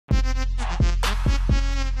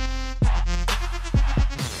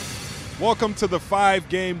Welcome to the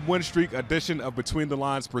 5-game win streak edition of Between the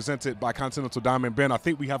Lines presented by Continental Diamond. Ben, I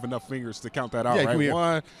think we have enough fingers to count that out, right?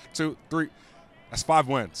 1, 2, 3. That's 5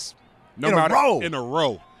 wins. In a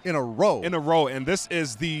row. And this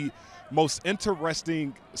is the most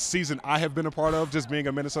interesting season I have been a part of, just being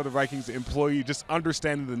a Minnesota Vikings employee, just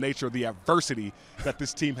understanding the nature of the adversity that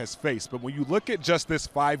this team has faced. But when you look at just this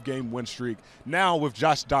 5-game win streak, now with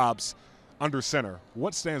Josh Dobbs under center,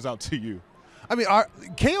 what stands out to you? I mean, our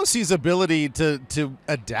KOC's ability to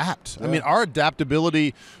adapt. Yeah. I mean, our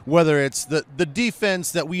adaptability, whether it's the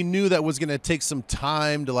defense that we knew that was going to take some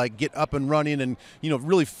time to like get up and running and,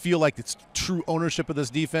 really feel like it's true ownership of this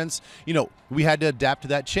defense. We had to adapt to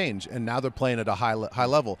that change, and now they're playing at a high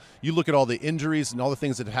level. You look at all the injuries and all the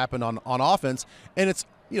things that happened on offense, and it's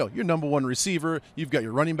your number one receiver, you've got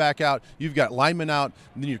your running back out, you've got linemen out,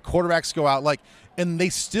 and then your quarterbacks go out, and they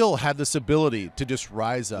still have this ability to just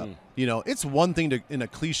rise up. It's one thing to, in a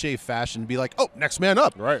cliche fashion, be like, oh, next man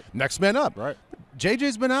up. Right. Next man up. Right.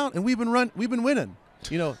 JJ's been out, and we've been winning.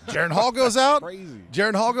 Jaron Hall goes out. Crazy.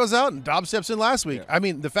 Jaron Hall goes out, and Dobbs steps in last week. Yeah. I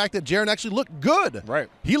mean, the fact that Jaron actually looked good. Right.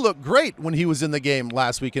 He looked great when he was in the game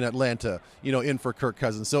last week in Atlanta, in for Kirk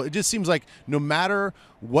Cousins. So it just seems like no matter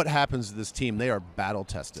what happens to this team, they are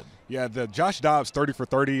battle-tested. Yeah, the Josh Dobbs 30 for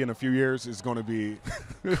 30 in a few years is going to be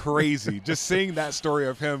crazy. Just seeing that story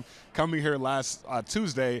of him coming here last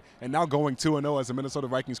Tuesday and now going 2-0 as a Minnesota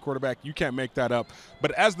Vikings quarterback, you can't make that up. But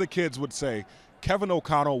as the kids would say, Kevin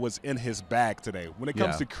O'Connell was in his bag today. When it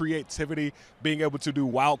comes to creativity, being able to do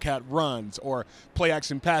wildcat runs or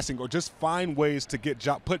play-action passing or just find ways to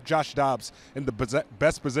put Josh Dobbs in the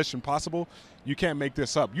best position possible, you can't make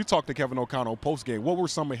this up. You talked to Kevin O'Connell post-game. What were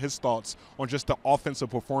some of his thoughts on just the offensive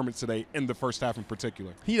performance today in the first half in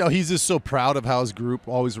particular? He's just so proud of how his group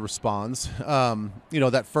always responds.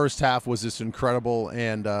 That first half was just incredible,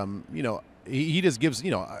 and, he just gives,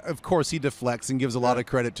 of course he deflects and gives a lot of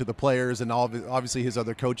credit to the players and obviously his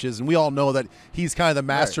other coaches. And we all know that he's kind of the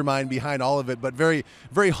mastermind behind all of it, but very,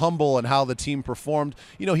 very humble in how the team performed.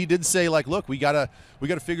 He did say, look, we gotta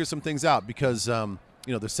figure some things out because,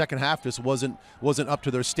 the second half just wasn't up to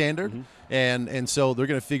their standard. Mm-hmm. And so they're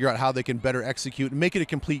going to figure out how they can better execute and make it a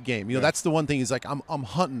complete game. That's the one thing is I'm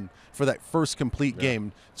hunting for that first complete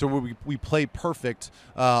game. So we play perfect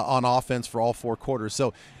on offense for all 4 quarters.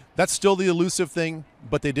 So that's still the elusive thing,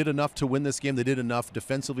 but they did enough to win this game. They did enough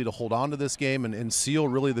defensively to hold on to this game and seal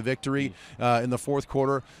really the victory in the fourth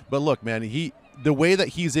quarter. But look, man, the way that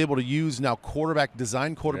he's able to use now quarterback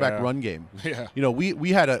run game. Yeah.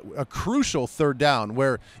 We had a crucial third down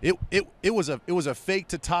where it was a fake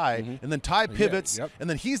to Ty, and then Ty pivots, and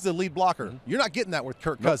then he's the lead blocker. Mm-hmm. You're not getting that with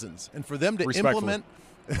Kirk Cousins, and for them to implement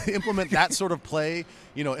that sort of play,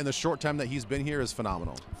 in the short time that he's been here is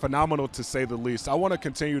phenomenal. Phenomenal to say the least. I want to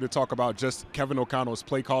continue to talk about just Kevin O'Connell's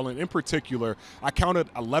play calling. In particular, I counted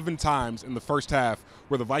 11 times in the first half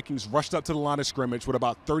where the Vikings rushed up to the line of scrimmage with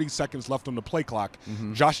about 30 seconds left on the play clock.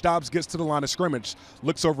 Mm-hmm. Josh Dobbs gets to the line of scrimmage,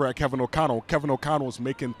 looks over at Kevin O'Connell. Kevin O'Connell's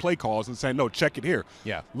making play calls and saying, no, check it here.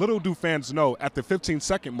 Yeah. Little do fans know, at the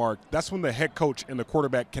 15-second mark, that's when the head coach and the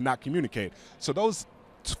quarterback cannot communicate. So those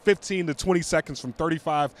 15 to 20 seconds from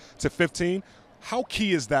 35 to 15, how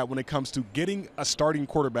key is that when it comes to getting a starting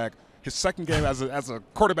quarterback, his second game as a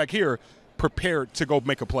quarterback here, prepared to go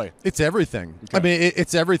make a play? It's everything. Okay. I mean,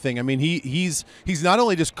 it's everything. I mean, he's not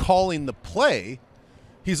only just calling the play,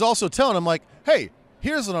 he's also telling him hey,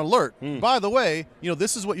 here's an alert. By the way,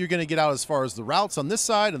 this is what you're going to get out as far as the routes on this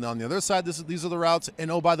side, and on the other side, these are the routes.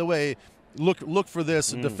 And oh, by the way, look for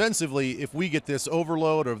this defensively. If we get this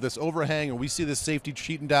overload or this overhang or we see this safety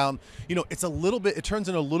cheating down, it turns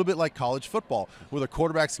into a little bit like college football where the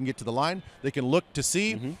quarterbacks can get to the line, they can look to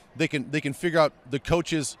see, they can figure out the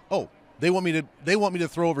coaches, they want me to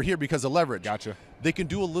throw over here because of leverage. Gotcha. They can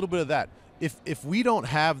do a little bit of that. If we don't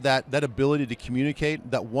have that ability to communicate,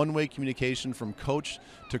 that one-way communication from coach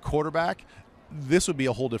to quarterback, this would be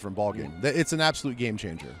a whole different ballgame. It's an absolute game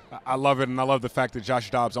changer. I love it, and I love the fact that Josh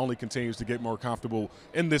Dobbs only continues to get more comfortable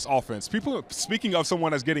in this offense. Speaking of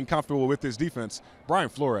someone that's getting comfortable with this defense, Brian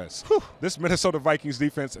Flores. Whew. This Minnesota Vikings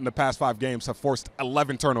defense in the past 5 games have forced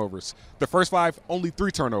 11 turnovers. The first 5, only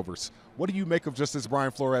 3 turnovers. What do you make of just this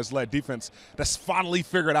Brian Flores-led defense that's finally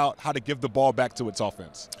figured out how to give the ball back to its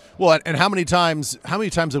offense? Well, and how many times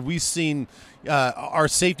have we seen our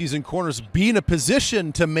safeties and corners be in a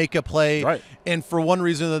position to make a play, and for one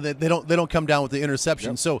reason or another, they don't come down with the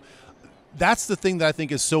interception. Yep. So that's the thing that I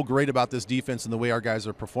think is so great about this defense and the way our guys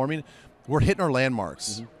are performing. We're hitting our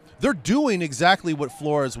landmarks. Mm-hmm. They're doing exactly what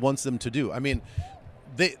Flores wants them to do. I mean,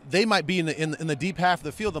 they might be in the deep half of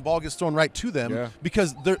the field. The ball gets thrown right to them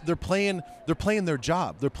because they're playing their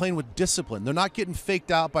job. They're playing with discipline. They're not getting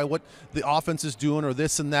faked out by what the offense is doing or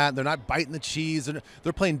this and that. They're not biting the cheese.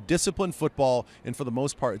 They're playing disciplined football, and for the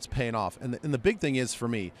most part, it's paying off. And the big thing is for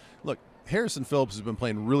me, look, Harrison Phillips has been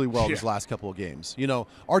playing really well these last couple of games. You know,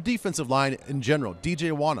 our defensive line in general,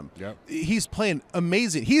 DJ Wanham, he's playing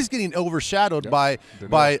amazing. He's getting overshadowed by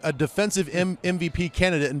a defensive MVP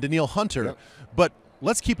candidate in Danielle Hunter. But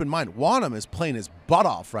let's keep in mind, Wanham is playing his butt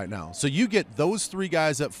off right now. So you get those three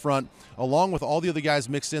guys up front, along with all the other guys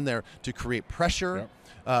mixed in there to create pressure,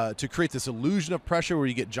 to create this illusion of pressure where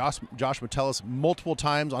you get Josh Metellus multiple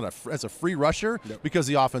times as a free rusher because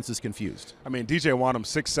the offense is confused. I mean, DJ Wanham,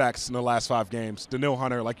 6 sacks in the last 5 games. Danielle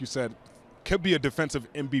Hunter, like you said, could be a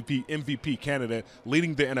defensive MVP candidate,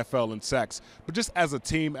 leading the NFL in sacks. But just as a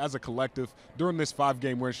team, as a collective, during this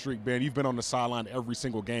 5-game win streak, Ben, you've been on the sideline every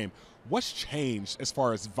single game. What's changed as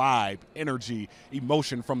far as vibe, energy,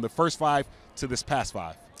 emotion from the first 5 to this past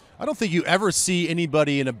 5? I don't think you ever see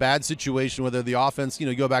anybody in a bad situation, whether the offense,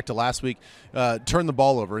 you go back to last week, turn the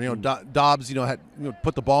ball over. Dobbs, had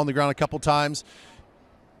put the ball on the ground a couple times.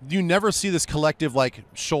 You never see this collective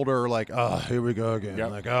shoulder, oh, here we go again.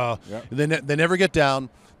 They never get down.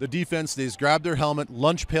 The defense, they just grab their helmet,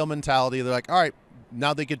 lunch pail mentality. They're like, all right,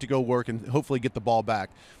 now they get to go work and hopefully get the ball back.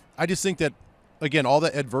 I just think that, again, all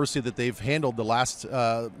the adversity that they've handled the last,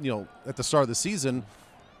 at the start of the season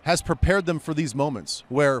has prepared them for these moments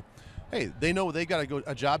where, hey, they know they got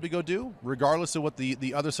a job to go do, regardless of what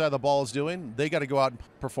the other side of the ball is doing. They got to go out and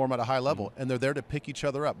perform at a high level, and they're there to pick each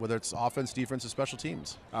other up, whether it's offense, defense, or special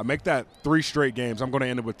teams. Make that 3 straight games. I'm going to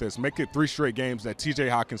end it with this. Make it 3 straight games that T.J.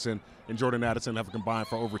 Hockenson and Jordan Addison have combined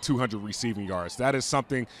for over 200 receiving yards. That is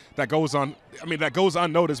something that goes on. That goes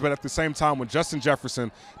unnoticed, but at the same time, when Justin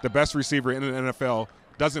Jefferson, the best receiver in the NFL,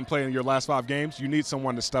 doesn't play in your last 5 games, you need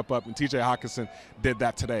someone to step up, and T.J. Hockenson did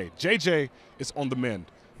that today. J.J. is on the mend.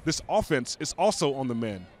 This offense is also on the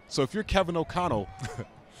mend. So if you're Kevin O'Connell,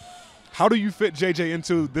 how do you fit J.J.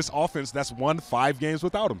 into this offense that's won 5 games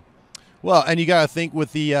without him? Well, and you got to think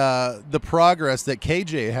with the progress that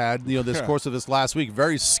KJ had, this course of this last week,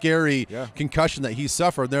 very scary concussion that he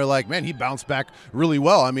suffered. They're like, man, he bounced back really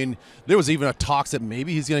well. I mean, there was even a talk that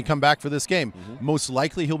maybe he's going to come back for this game. Most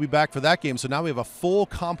likely he'll be back for that game. So now we have a full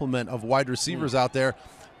complement of wide receivers out there.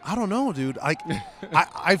 I don't know, dude. I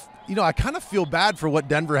kind of feel bad for what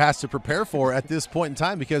Denver has to prepare for at this point in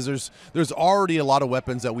time because there's already a lot of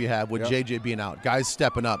weapons that we have with JJ being out, guys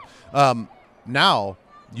stepping up. Now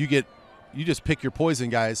you just pick your poison,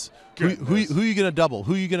 guys. Who are you going to double?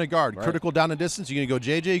 Who are you going to guard? Right. Critical down and distance. You're going to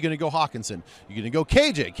go JJ. You're going to go Hockenson. You're going to go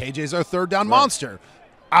KJ. KJ's our 3rd down monster.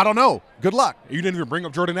 I don't know. Good luck. You didn't even bring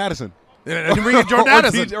up Jordan Addison. Jordan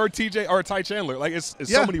Addison or TJ or Ty Chandler. It's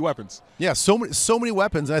so many weapons. Yeah, so many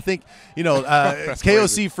weapons. I think KOC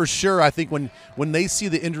crazy. For sure. I think when they see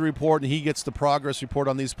the injury report and he gets the progress report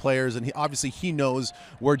on these players, and he knows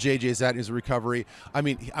where JJ's at in his recovery. I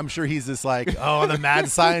mean, I'm sure he's just the mad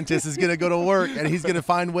scientist is going to go to work and he's going to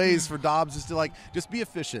find ways for Dobbs just be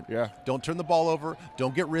efficient. Yeah. Don't turn the ball over.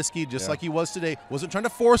 Don't get risky. Just like he was today. Wasn't trying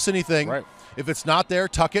to force anything. Right. If it's not there,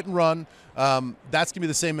 tuck it and run. That's going to be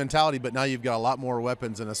the same mentality, but now you've got a lot more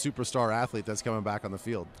weapons and a superstar athlete that's coming back on the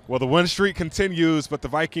field. Well, the win streak continues, but the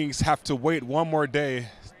Vikings have to wait one more day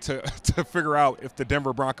to figure out if the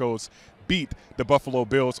Denver Broncos beat the Buffalo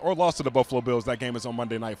Bills or lost to the Buffalo Bills. That game is on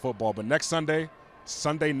Monday Night Football. But next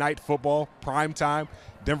Sunday Night Football, prime time,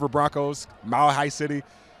 Denver Broncos, Mile High City.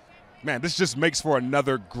 Man, this just makes for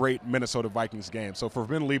another great Minnesota Vikings game. So for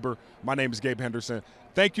Ben Leber, my name is Gabe Henderson.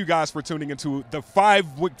 Thank you guys for tuning into the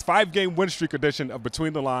 5-game win streak edition of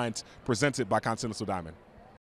Between the Lines presented by Continental Diamond.